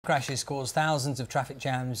Crashes cause thousands of traffic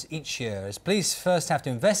jams each year as police first have to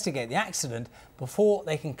investigate the accident before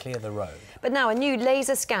they can clear the road. But now a new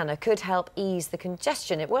laser scanner could help ease the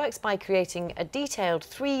congestion. It works by creating a detailed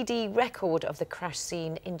 3D record of the crash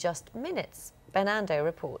scene in just minutes. Ben Ando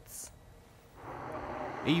reports.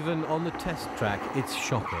 Even on the test track, it's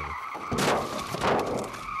shocking.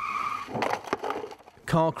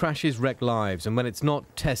 Car crashes wreck lives, and when it's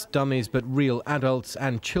not test dummies but real adults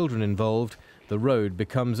and children involved, the road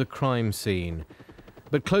becomes a crime scene.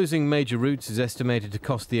 But closing major routes is estimated to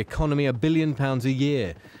cost the economy £1 billion a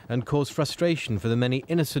year and cause frustration for the many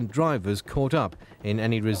innocent drivers caught up in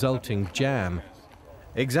any resulting jam.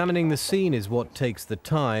 Examining the scene is what takes the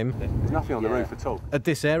time. There's nothing on the roof at all. At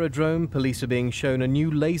this aerodrome, police are being shown a new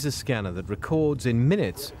laser scanner that records in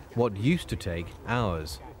minutes what used to take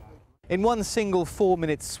hours. In one single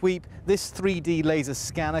 4-minute sweep, this 3D laser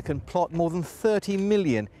scanner can plot more than 30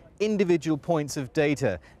 million individual points of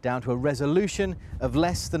data down to a resolution of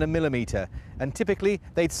less than a millimetre. And typically,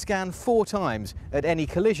 they'd scan 4 times at any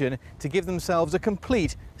collision to give themselves a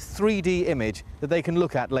complete 3D image that they can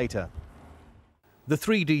look at later. The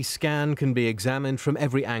 3D scan can be examined from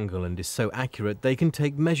every angle and is so accurate they can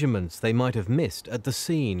take measurements they might have missed at the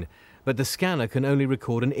scene. But the scanner can only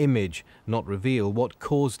record an image, not reveal what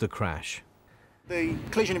caused the crash. The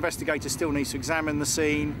collision investigator still needs to examine the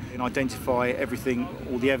scene and identify everything,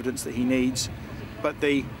 all the evidence that he needs. But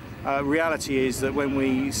the reality is that when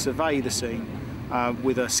we survey the scene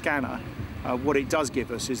with a scanner, what it does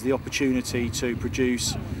give us is the opportunity to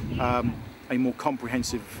produce a more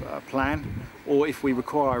comprehensive plan, or if we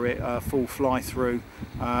require it, a full fly-through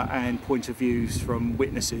and point of views from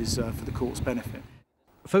witnesses for the court's benefit.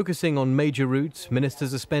 Focusing on major routes,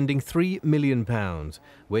 ministers are spending £3 million,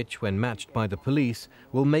 which, when matched by the police,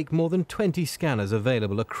 will make more than 20 scanners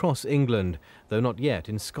available across England, though not yet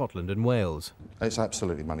in Scotland and Wales. It's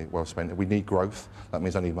absolutely money well spent. We need growth. That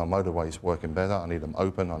means I need my motorways working better, I need them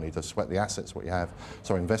open, I need to sweat the assets what you have.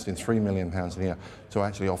 So investing £3 million in here to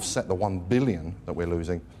actually offset the £1 billion that we're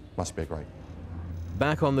losing must be great.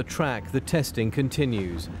 Back on the track, the testing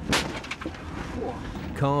continues.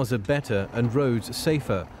 Cars are better and roads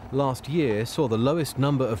safer. Last year saw the lowest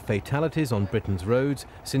number of fatalities on Britain's roads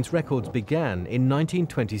since records began in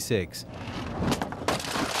 1926.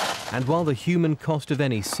 And while the human cost of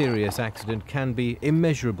any serious accident can be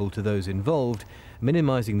immeasurable to those involved,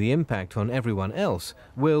 minimising the impact on everyone else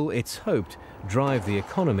will, it's hoped, drive the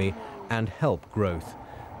economy and help growth.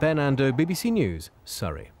 Ben Ando, BBC News,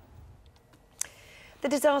 Surrey. The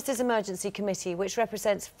Disasters Emergency Committee, which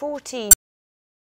represents 14